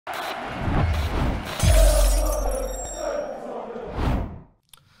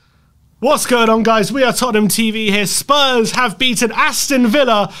What's going on, guys? We are Tottenham TV here. Spurs have beaten Aston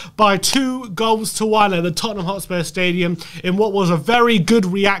Villa by 2-1 at the Tottenham Hotspur Stadium in what was a very good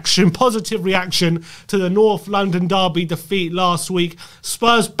reaction, positive reaction to the North London derby defeat last week.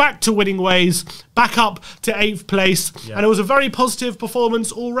 Spurs back to winning ways, back up to 8th place, and it was a very positive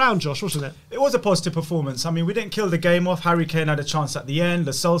performance all round, Josh, wasn't it? It was a positive performance. I mean, we didn't kill the game off. Harry Kane had a chance at the end.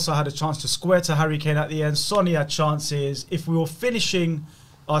 Lo Celso had a chance to square to Harry Kane at the end. Sonny had chances. If we were finishing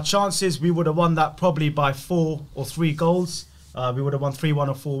our chances, we would have won that probably by 4 or 3 goals. We would have won 3-1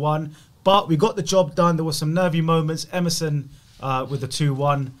 or 4-1. But we got the job done. There were some nervy moments. Emerson with the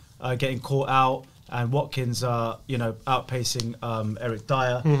 2-1 getting caught out, and Watkins, outpacing Eric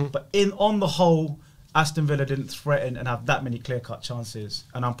Dyer. But on the whole, Aston Villa didn't threaten and have that many clear-cut chances.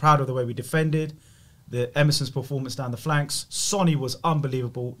 And I'm proud of the way we defended. Emerson's performance down the flanks. Sonny was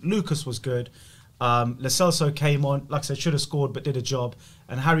unbelievable. Lucas was good. Lo Celso came on, like I said, should have scored but did a job.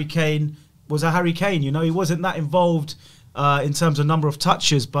 And Harry Kane was a Harry Kane, you know. He wasn't that involved in terms of number of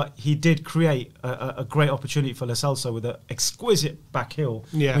touches, but he did create a great opportunity for Lo Celso with an exquisite back heel.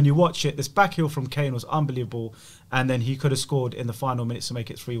 Yeah. When you watch it, this back heel from Kane was unbelievable. And then he could have scored in the final minutes to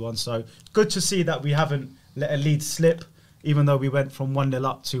make it 3-1. So good to see that we haven't let a lead slip, even though we went from 1-0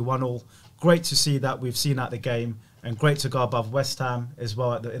 up to 1-1. Great to see that we've seen out the game, and great to go above West Ham as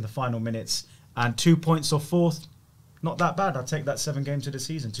well in the final minutes. And 2 points off 4th, not that bad. I'll take that 7 games of the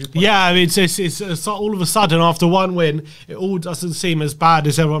season. 2 points. Yeah, I mean, it's all of a sudden, after one win, it all doesn't seem as bad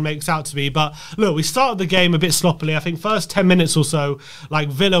as everyone makes out to be. But look, we started the game a bit sloppily. I think first 10 minutes or so, like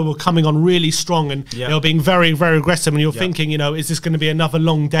Villa were coming on really strong, and they were being very, very aggressive. And you're thinking, you know, is this going to be another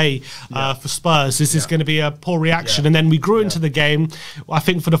long day for Spurs? Is this going to be a poor reaction? And then we grew into the game. I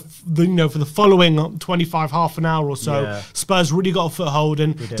think for the following 25, half an hour or so, Spurs really got a foothold.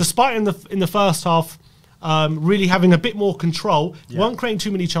 And despite in the first half, really having a bit more control, weren't creating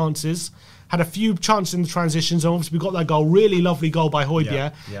too many chances, had a few chances in the transitions, and obviously we got that goal, really lovely goal by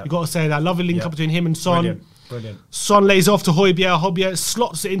Højbjerg. You've got to say that, lovely link up between him and Son. Brilliant. Son lays off to Højbjerg. Højbjerg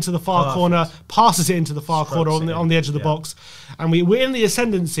slots it into the far corner, passes it into the far corner on the edge of the box, and we're in the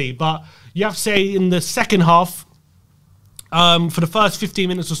ascendancy. But you have to say, in the second half, for the first 15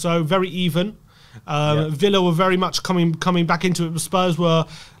 minutes or so, very even. Villa were very much coming back into it. Spurs were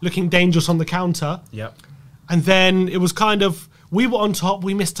looking dangerous on the counter. And then it was kind of, we were on top.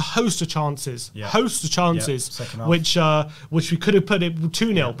 We missed a host of chances, which we could have put it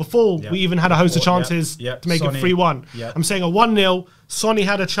 2-0 before we even had a host of chances to make Sonny, it 3-1. I'm saying a 1-0. Sonny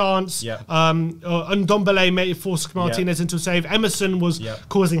had a chance. Ndombele forced Martinez into a save. Emerson was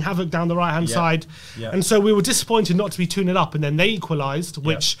causing havoc down the right-hand side. And so we were disappointed not to be 2-0 up. And then they equalised,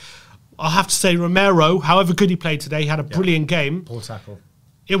 which I have to say, Romero, however good he played today, had a brilliant game. Poor tackle.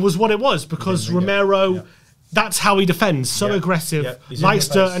 It was what it was, because Romero, that's how he defends. So aggressive, likes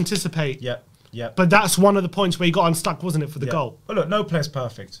to anticipate. But that's one of the points where he got unstuck, wasn't it, for the goal? Well, look, no player's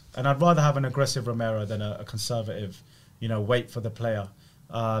perfect. And I'd rather have an aggressive Romero than a conservative, wait for the player.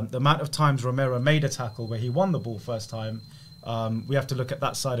 The amount of times Romero made a tackle where he won the ball first time, we have to look at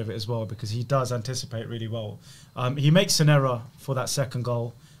that side of it as well, because he does anticipate really well. He makes an error for that second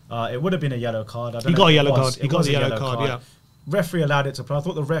goal. It would have been a yellow card. He got a yellow card. He got a yellow card. Referee allowed it to play. I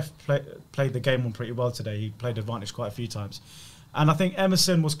thought the ref played the game on pretty well today. He played advantage quite a few times. And I think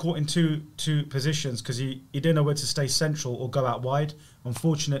Emerson was caught in two positions, because he didn't know where to stay central or go out wide.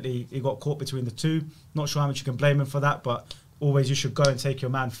 Unfortunately, he got caught between the two. Not sure how much you can blame him for that, but always you should go and take your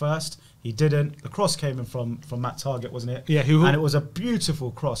man first. He didn't. The cross came in from Matt Targett, wasn't it? Yeah. And it was a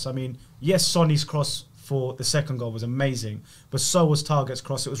beautiful cross. I mean, yes, Sonny's cross for the second goal was amazing, but so was Targett's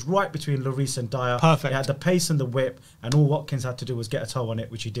cross. It was right between Lloris and Dyer. Perfect. It had the pace and the whip, and all Watkins had to do was get a toe on it,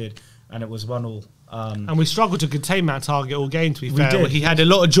 which he did, and it was 1-1. And we struggled to contain Matt Targett all game, to be fair. He had a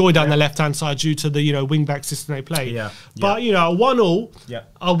lot of joy down the left-hand side due to the wing-back system they play. But,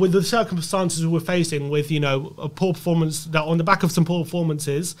 1-1, with the circumstances we were facing, with, a poor performance, that on the back of some poor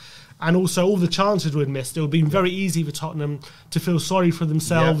performances, and also all the chances we'd missed, it would have been very easy for Tottenham to feel sorry for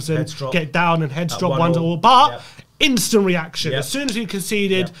themselves and get down and heads drop 1-1. But instant reaction. As soon as we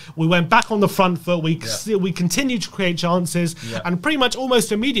conceded, we went back on the front foot. We continued to create chances, and pretty much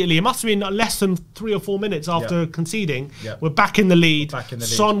almost immediately, it must have been less than 3 or 4 minutes after conceding, we're back in the lead.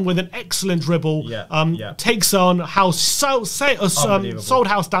 Son with an excellent dribble takes on House, sold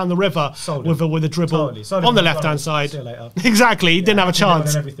House down the river with a dribble on the left hand side. Exactly, he didn't have a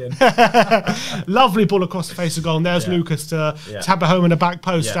chance. Lovely ball across the face of goal, and there's Lucas to tap it home in the back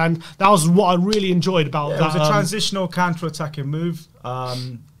post, and that was what I really enjoyed about that. It was a transitional counter-attacking move.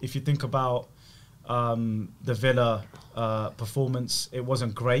 If you think about the Villa performance, it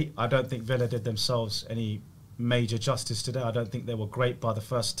wasn't great. I don't think Villa did themselves any major justice today. I don't think they were great by the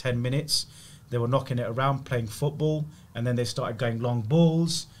first 10 minutes. They were knocking it around, playing football, and then they started going long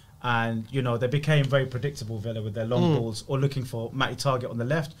balls. And, you know, they became very predictable, Villa, with their long balls, or looking for Matty Target on the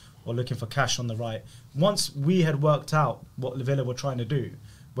left, or looking for Cash on the right. Once we had worked out what Villa were trying to do,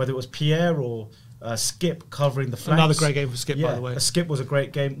 whether it was Pierre or Skip covering the flanks. Another great game for Skip, by the way. Skip was a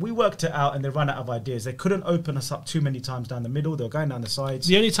great game. We worked it out, and they ran out of ideas. They couldn't open us up too many times down the middle. They were going down the sides.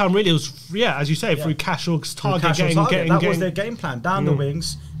 The only time really was, as you say, through Cash or Target. That was their game plan, down the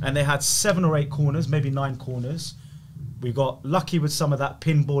wings, and they had 7 or 8 corners, maybe 9 corners. We got lucky with some of that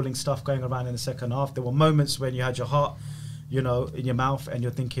pinballing stuff going around in the second half. There were moments when you had your heart, you know, in your mouth, and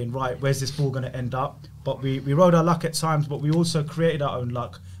you're thinking, right, where's this ball going to end up? But we rode our luck at times, but we also created our own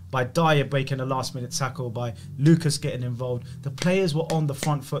luck by Dyer breaking a last-minute tackle, by Lucas getting involved. The players were on the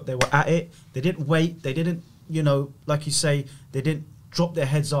front foot. They were at it. They didn't wait. They didn't, you know, like you say, they didn't drop their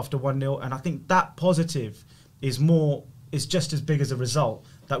heads after 1-0. And I think that positive is just as big as a result,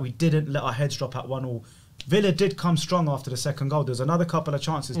 that we didn't let our heads drop at 1-0. Villa did come strong after the second goal. There's another couple of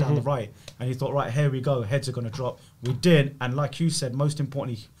chances down the right, and you thought, right, here we go, heads are going to drop. We did, and like you said, most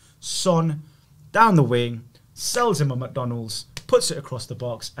importantly, Son down the wing, sells him a McDonald's, puts it across the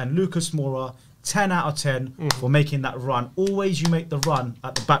box, and Lucas Moura, 10 out of 10 for making that run. Always you make the run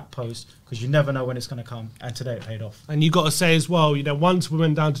at the back post, because you never know when it's going to come, and today it paid off. And you got to say as well, you know, once we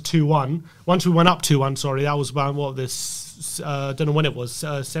went down to 2-1, once we went up 2-1, sorry, that was about what this, I don't know when it was,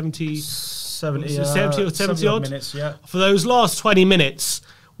 70 or 70 odd minutes, yeah. For those last 20 minutes,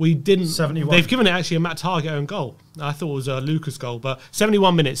 we didn't. 71. They've given it actually a Matt Target own goal. I thought it was a Lucas goal, but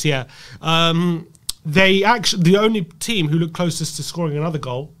 71 minutes, yeah. They actually, the only team who looked closest to scoring another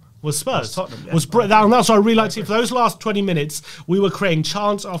goal was Spurs. Tottenham, yeah. That's why I really liked it. For those last 20 minutes, we were creating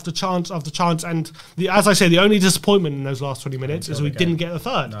chance after chance after chance. And as I say, the only disappointment in those last 20 minutes is we didn't get the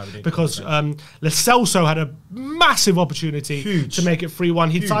third. No, because Lo Celso had a massive opportunity to make it 3-1.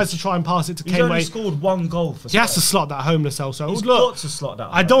 He tries to try and pass it to Kane. He's only scored 1 goal for Spurs. He has to slot that home, Lo Celso. He's got to slot that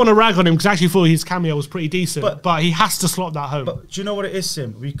home. I don't want to rag on him, because actually thought his cameo was pretty decent, but he has to slot that home. But do you know what it is,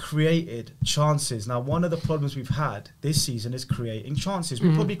 Sim? We created chances. Now, one of the problems we've had this season is creating chances.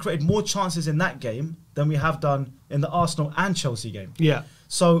 We probably created more chances in that game than we have done in the Arsenal and Chelsea game. Yeah.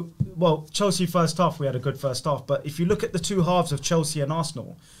 So, well, Chelsea first half, we had a good first half. But if you look at the 2 halves of Chelsea and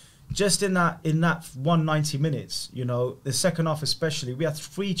Arsenal, just in that 190 minutes, you know, the second half especially, we had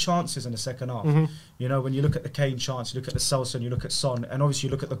 3 chances in the second half. You know, when you look at the Kane chance, you look at the Celso, you look at Son, and obviously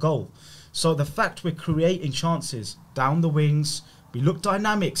you look at the goal. So the fact we're creating chances down the wings, we look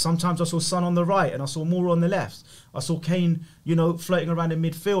dynamic. Sometimes I saw Son on the right and I saw Moura on the left. I saw Kane, you know, floating around in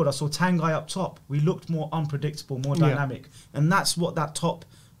midfield. I saw Tanguy up top. We looked more unpredictable, more dynamic. And that's what that top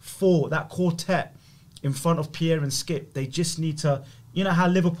 4, that quartet in front of Pierre and Skip, they just need to, you know how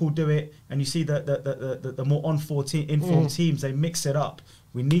Liverpool do it, and you see the more informed teams, they mix it up.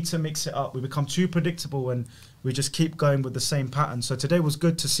 We need to mix it up. We become too predictable and we just keep going with the same pattern. So today was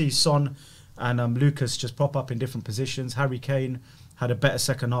good to see Son and Lucas just pop up in different positions. Harry Kane had a better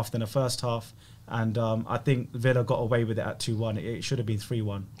second half than the first half. And I think Villa got away with it at 2-1. It should have been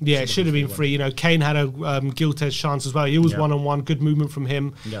 3-1. Yeah, it should have been 3. You know, Kane had a gilt-edged chance as well. He was one-on-one, good movement from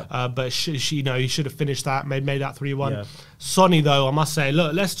him. But you know, he should have finished that, made that 3-1. Sonny, though, I must say,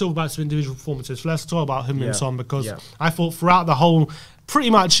 look, let's talk about some individual performances. Let's talk about him and Son, because I thought throughout the whole, pretty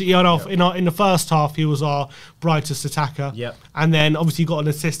much, you know, in the first half, he was our brightest attacker. And then obviously got an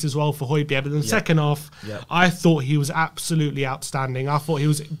assist as well for Højbjerg. But in the second half, I thought he was absolutely outstanding. I thought he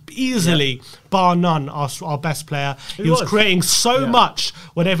was easily, bar none, our best player. He was creating so much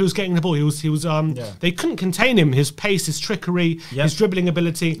whenever he was getting the ball. He was they couldn't contain him. His pace, his trickery, his dribbling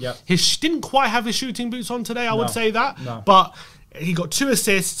ability. He didn't quite have his shooting boots on today, I would say that. But he got 2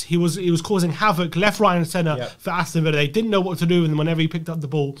 assists. He was causing havoc left, right, and centre for Aston Villa. They didn't know what to do with him whenever he picked up the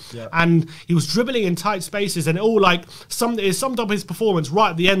ball, and he was dribbling in tight spaces. And it all summed up his performance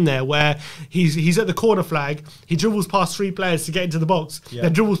right at the end there, where he's at the corner flag. He dribbles past 3 players to get into the box,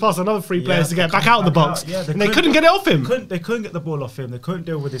 then dribbles past another 3 players to get back out of the box, and they couldn't get it off him. They couldn't get the ball off him. They couldn't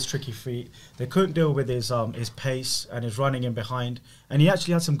deal with his tricky feet. They couldn't deal with his pace and his running in behind. And he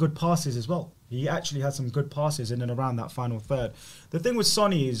actually had some good passes as well. He actually had some good passes in and around that final third. The thing with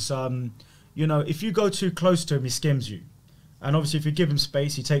Sonny is, you know, if you go too close to him, he skims you. And obviously, if you give him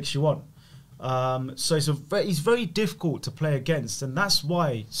space, he takes you on. So he's very difficult to play against. And that's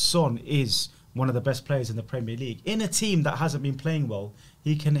why Son is one of the best players in the Premier League. In a team that hasn't been playing well,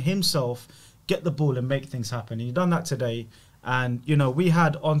 he can himself get the ball and make things happen. And he's done that today. And, you know, we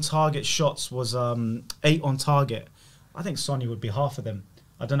had on-target shots was 8 on target. I think Sonny would be half of them.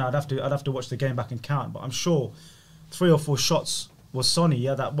 I don't know. I'd have to watch the game back and count, but I'm sure 3 or 4 shots was Sonny.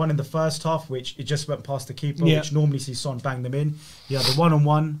 Yeah, that one in the first half, which it just went past the keeper, which normally see Son bang them in. Yeah, the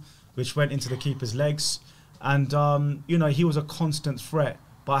one-on-one, which went into the keeper's legs. And, you know, he was a constant threat.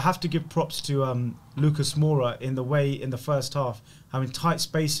 But I have to give props to Lucas Moura in the way in the first half, having tight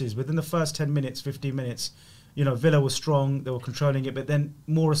spaces within the first 10 minutes, 15 minutes. You know, Villa was strong, they were controlling it, but then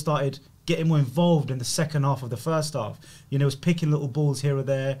Moura started getting more involved in the second half of the first half. You know, he was picking little balls here or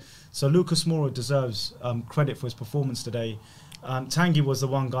there. So Lucas Moura deserves credit for his performance today. Tanguy was the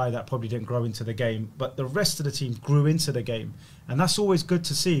one guy that probably didn't grow into the game, but the rest of the team grew into the game. And that's always good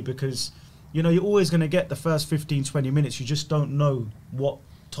to see because, you know, you're always going to get the first 15, 20 minutes. You just don't know what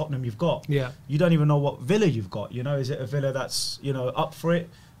Tottenham you've got. Yeah. You don't even know what Villa you've got. You know, is it a Villa that's, you know, up for it?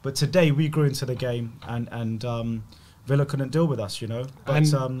 But today we grew into the game and Villa couldn't deal with us, you know.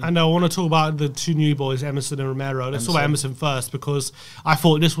 But, and I want to talk about the two new boys, Emerson and Romero. Let's talk about Emerson first because I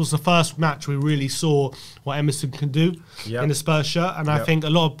thought this was the first match we really saw what Emerson can do in the Spurs shirt. And I think a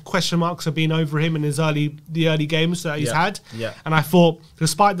lot of question marks have been over him in his early games that he's had. And I thought,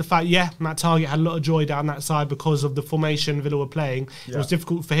 despite the fact, Matt Targett had a lot of joy down that side because of the formation Villa were playing, it was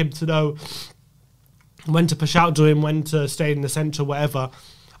difficult for him to know when to push out to him, when to stay in the centre, whatever.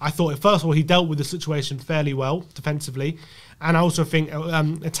 I thought, first of all, he dealt with the situation fairly well defensively. And I also think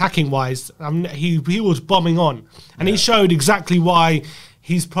attacking-wise, he was bombing on. And he showed exactly why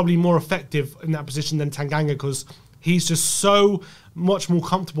he's probably more effective in that position than Tanganga because he's just so much more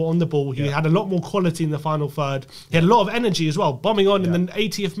comfortable on the ball. He had a lot more quality in the final third. He had a lot of energy as well, bombing on in the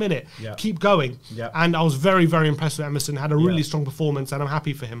 80th minute. Keep going. And I was very, very impressed with Emerson. Had a really strong performance, and I'm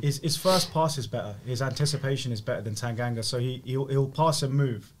happy for him. His first pass is better. His anticipation is better than Tanganga, so he'll pass and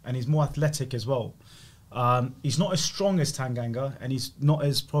move, and he's more athletic as well. He's not as strong as Tanganga, and he's not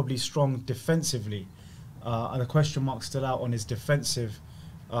as probably strong defensively. And the question mark's still out on his defensive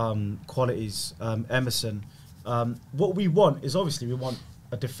qualities, Emerson. What we want is obviously we want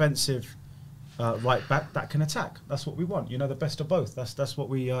a defensive right back that can attack. That's what we want. You know, the best of both. That's what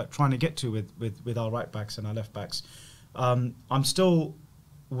we are trying to get to with our right backs and our left backs. I'm still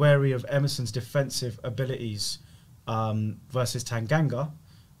wary of Emerson's defensive abilities versus Tanganga,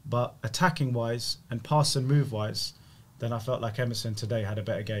 but attacking wise and pass and move wise, then I felt like Emerson today had a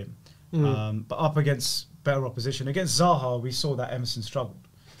better game. But up against better opposition against Zaha, we saw that Emerson struggled.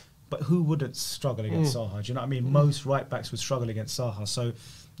 But who wouldn't struggle against Zaha? Do you know what I mean? Most right backs would struggle against Zaha. So,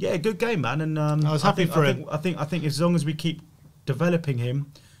 yeah, good game, man. And I was happy for him. I think as long as we keep developing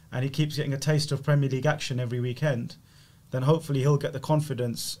him, and he keeps getting a taste of Premier League action every weekend, then hopefully he'll get the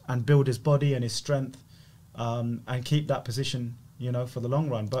confidence and build his body and his strength, and keep that position, you know, for the long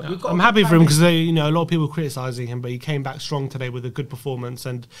run. But I'm happy for him because you know, a lot of people criticising him, but he came back strong today with a good performance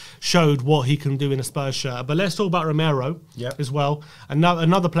and showed what he can do in a Spurs shirt. But let's talk about Romero as well.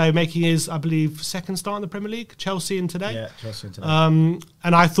 Another player making his, I believe, second start in the Premier League, Chelsea in today. Yeah, Chelsea in today.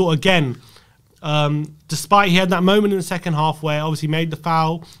 And I thought again, despite he had that moment in the second half where obviously he made the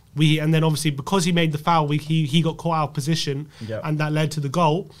foul, and then obviously because he made the foul, he got caught out of position, and that led to the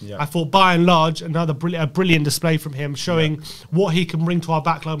goal. I thought by and large another brilliant display from him, showing what he can bring to our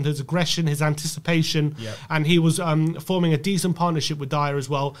backline, his aggression, his anticipation, and he was forming a decent partnership with Dyer as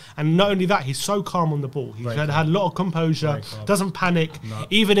well. And not only that, he's so calm on the ball. He had a lot of composure, doesn't panic,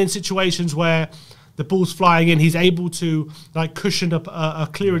 even in situations where the ball's flying in, he's able to like cushion up a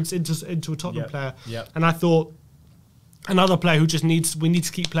clearance into a Tottenham player. And I thought, another player who just we need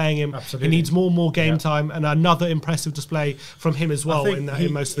to keep playing him. Absolutely. He needs more and more game time, and another impressive display from him as well in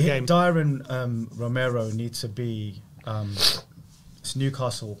most of the game. Dyer and Romero need to be it's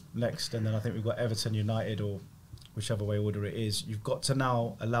Newcastle next, and then I think we've got Everton, United, or whichever way order it is. You've got to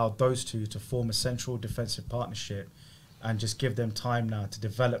now allow those two to form a central defensive partnership and just give them time now to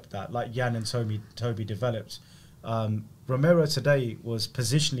develop that, like Jan and Toby developed. Romero today was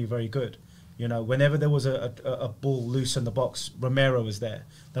positionally very good. You know, whenever there was a ball loose in the box, Romero was there.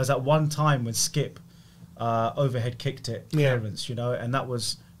 There was that one time when Skip overhead kicked it, clearance, you know, and that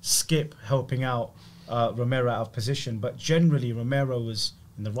was Skip helping out Romero out of position. But generally, Romero was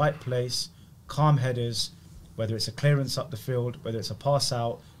in the right place, calm headers, whether it's a clearance up the field, whether it's a pass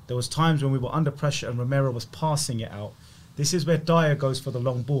out. There was times when we were under pressure and Romero was passing it out. This is where Dyer goes for the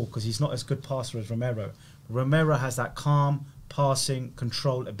long ball because he's not as good passer as Romero. Romero has that calm, passing,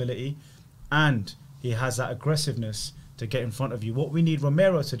 control ability, and he has that aggressiveness to get in front of you. What we need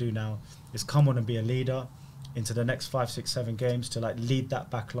Romero to do now is come on and be a leader into the next 5, 6, 7 games to like lead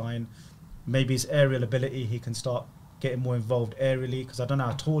that back line. Maybe his aerial ability, he can start getting more involved aerially, because I don't know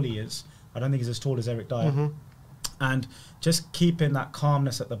how tall he is. I don't think he's as tall as Eric Dyer. And just keeping that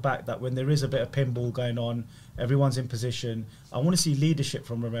calmness at the back, that when there is a bit of pinball going on, everyone's in position. I want to see leadership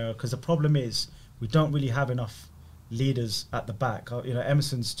from Romero, because the problem is we don't really have enough leaders at the back. You know,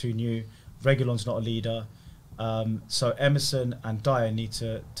 Emerson's too new. Reguilon's not a leader. So Emerson and Dyer need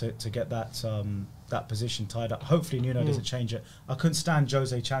to get that position tied up. Hopefully Nuno doesn't change it. I couldn't stand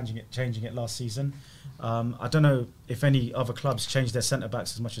Jose changing it last season. I don't know if any other clubs change their centre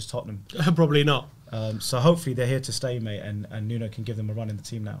backs as much as Tottenham. Probably not. So hopefully they're here to stay, mate, and Nuno can give them a run in the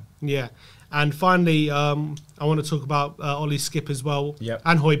team now. Yeah. And finally, I want to talk about Ollie Skip as well,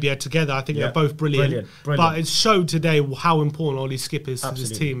 and Højbjerg together. I think they're both brilliant. But it showed today how important Ollie Skip is to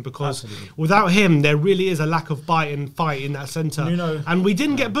this team, because without him, there really is a lack of bite and fight in that centre. And we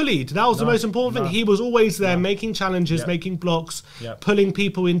didn't get bullied. That was the most important thing. He was always there, making challenges, making blocks, pulling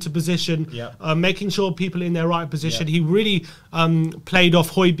people into position, making sure people in their right position. He really played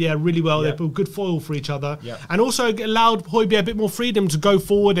off Højbjerg really well. They put good foil for each other, and also allowed Højbjerg a bit more freedom to go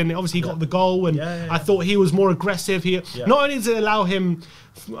forward. And obviously, he got the goal. And I thought he was more aggressive. Not only does it allow him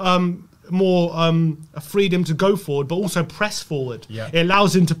more freedom to go forward, but also press forward. It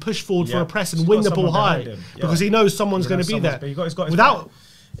allows him to push forward for a press and win the ball high, because he knows someone's going to be there. Without,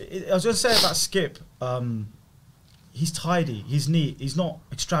 I was just saying about Skip. He's tidy. He's neat. He's not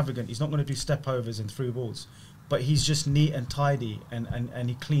extravagant. He's not going to do step overs and through balls, but he's just neat and tidy, and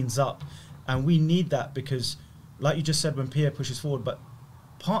he cleans up. And we need that, because, like you just said, when Pierre pushes forward, but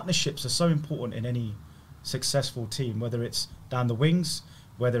partnerships are so important in any successful team, whether it's down the wings,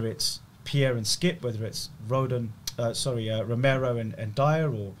 whether it's Pierre and Skip, whether it's Romero and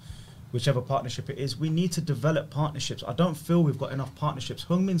Dyer, or whichever partnership it is. We need to develop partnerships. I don't feel we've got enough partnerships.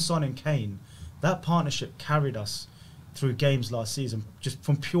 Heung-min Son and Kane, that partnership carried us through games last season, just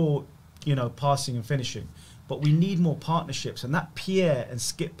from pure, you know, passing and finishing. But we need more partnerships, and that Pierre and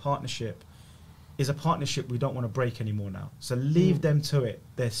Skip partnership is a partnership we don't want to break anymore now. So leave them to it.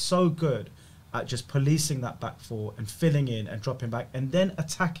 They're so good at just policing that back four and filling in and dropping back and then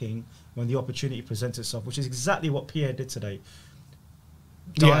attacking when the opportunity presents itself, which is exactly what Pierre did today.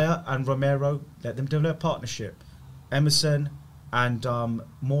 Dyer and Romero, let them develop a partnership. Emerson and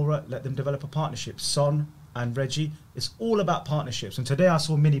Moura, let them develop a partnership. Son and Reggie, it's all about partnerships. And today I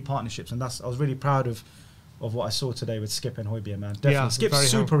saw mini partnerships, and I was really proud of what I saw today with Skip and Højbjerg, man. Definitely. Skip's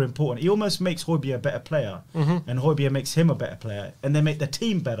super important. He almost makes Højbjerg a better player, and Højbjerg makes him a better player, and they make the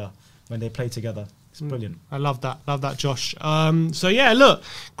team better when they play together. It's brilliant. I love that, Josh. So yeah, look,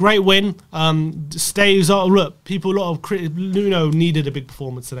 great win. Look, people, a lot of Nuno needed a big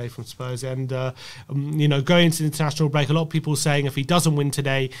performance today from Spurs, and you know, going into the international break, a lot of people saying if he doesn't win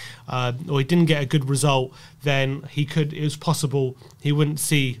today, or he didn't get a good result, then it was possible he wouldn't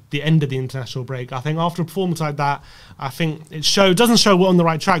see the end of the international break. I think after a performance like that, I think doesn't show we're on the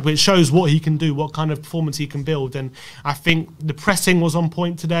right track, but it shows what he can do, what kind of performance he can build. And I think the pressing was on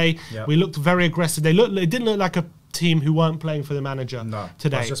point today. We looked very aggressive. It didn't look like a team who weren't playing for the manager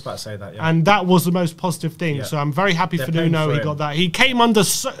today. I was just about to say that, and that was the most positive thing. So I'm very happy for Nuno. He got that. He came under.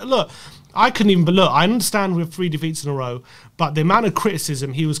 Look, I couldn't even. But look, I understand with 3 defeats in a row, but the amount of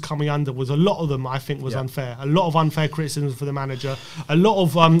criticism he was coming under was a lot of them. I think was unfair. A lot of unfair criticism for the manager. A lot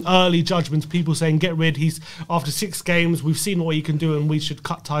of early judgments. People saying get rid. He's after 6 games. We've seen what he can do, and we should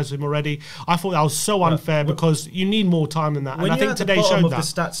cut ties with him already. I thought that was so unfair, because you need more time than that. When and I think today showed that. When you're at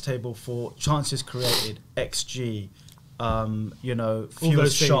the bottom of the stats table for chances created, XG, you know,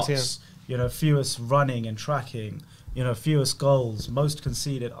 fewest shots, you know, fewest running and tracking, you know, fewest goals, most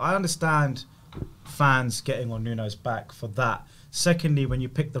conceded. I understand fans getting on Nuno's back for that. Secondly, when you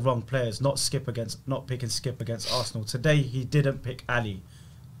pick the wrong players, not picking Skip against Arsenal. Today he didn't pick Ali,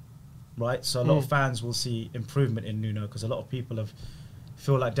 right? So a lot of fans will see improvement in Nuno, because a lot of people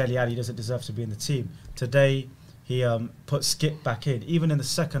feel like Dele Alli doesn't deserve to be in the team. Today he put Skip back in. Even in the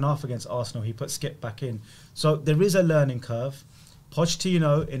second half against Arsenal, he put Skip back in. So there is a learning curve.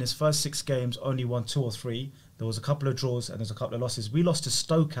 Pochettino in his first 6 games only won 2 or 3. There was a couple of draws and there's a couple of losses. We lost to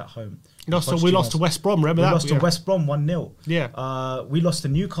Stoke at home. We lost to West Brom, remember that? We lost to West Brom 1-0. Yeah. We lost to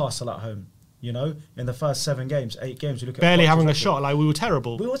Newcastle at home, you know, in the first 8 games. You look at barely having a shot. Like, we were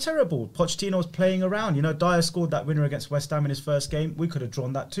terrible. We were terrible. Pochettino was playing around. You know, Dyer scored that winner against West Ham in his first game. We could have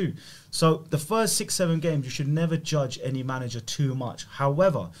drawn that too. So the first 6-7 games, you should never judge any manager too much.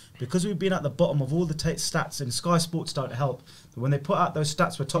 However, because we've been at the bottom of all the stats, and Sky Sports don't help, when they put out those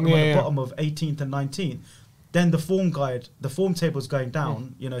stats, we're talking about the bottom of 18th and 19th. Then the form table is going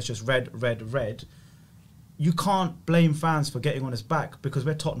down. You know, it's just red, red, red. You can't blame fans for getting on his back, because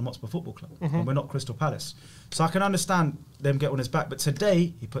we're Tottenham Hotspur Football Club and we're not Crystal Palace. So I can understand them getting on his back. But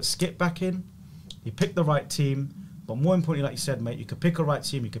today, he put Skip back in. He picked the right team. But more importantly, like you said, mate, you could pick a right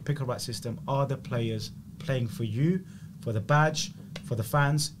team. You could pick a right system. Are the players playing for you, for the badge, for the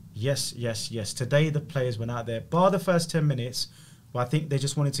fans? Yes, yes, yes. Today, the players went out there, bar the first 10 minutes, where I think they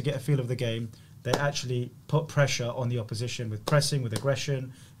just wanted to get a feel of the game. they actually put pressure on the opposition with pressing, with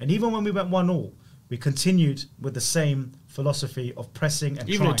aggression. And even when we went 1-1, we continued with the same philosophy of pressing and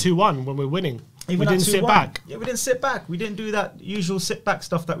even trying. At 2-1 when we're winning. Even we didn't sit back. Yeah, we didn't sit back. We didn't do that usual sit back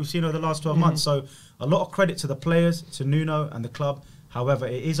stuff that we've seen over the last 12 months. So a lot of credit to the players, to Nuno and the club. However,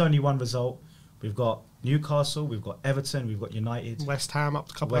 it is only one result. We've got Newcastle, we've got Everton, we've got United. West Ham up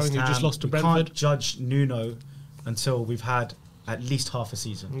to couple of who just lost to Brentford. We can't judge Nuno until we've had at least half a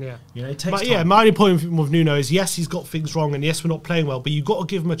season. Yeah, you know, it takes time. Yeah, my only point with Nuno is yes, he's got things wrong, and yes, we're not playing well, but you've got to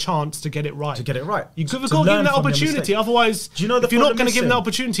give him a chance to get it right. To get it right, you've got to give him that opportunity. Otherwise, do you know if you're not going to give him that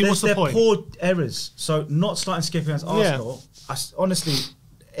opportunity, what's the point? Poor errors. So not starting Skip against Arsenal. Honestly,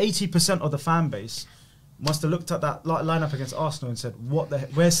 80% of the fan base must have looked at that lineup against Arsenal and said, "What the heck?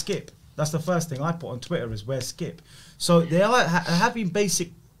 Where's Skip?" That's the first thing I put on Twitter is where's Skip. So they are having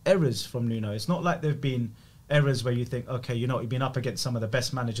basic errors from Nuno. It's not like they've been errors where you think, okay, you know, you've been up against some of the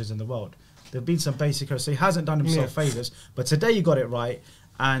best managers in the world. There've been some basic errors. So he hasn't done himself favours. But today you got it right.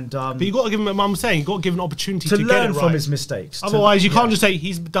 And but you got to give him, I'm saying, you got to give him an opportunity to learn get it right. from his mistakes. Otherwise, you can't just say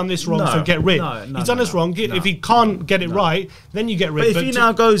he's done this wrong, so get rid. He's done this wrong. If he can't get it right, then you get rid. But if he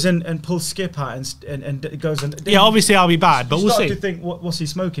now goes and pulls Skip out and goes and obviously I'll be bad, but we'll see. To think what's he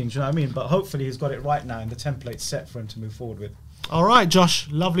smoking? Do you know what I mean? But hopefully he's got it right now, and the template's set for him to move forward with. All right, Josh,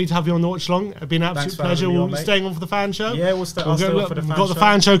 lovely to have you on the watch along. It's been an absolute pleasure. We're staying on for the fan show. Yeah, we'll stay on for the fan show. We've got the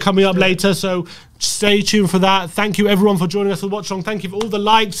fan show coming up later, so stay tuned for that. Thank you, everyone, for joining us for the watch along. Thank you for all the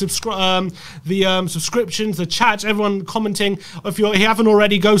likes, subscriptions, the chats, everyone commenting. If you haven't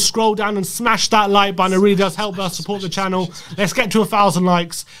already, go scroll down and smash that like button. It really does help us support the channel. Let's get to 1,000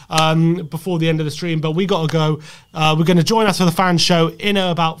 likes before the end of the stream, but we got to go. We're going to join us for the fan show in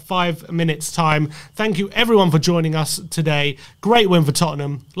about 5 minutes' time. Thank you, everyone, for joining us today. Great win for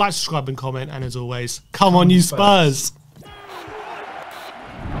Tottenham. Like, subscribe, and comment. And as always, come on, you Spurs.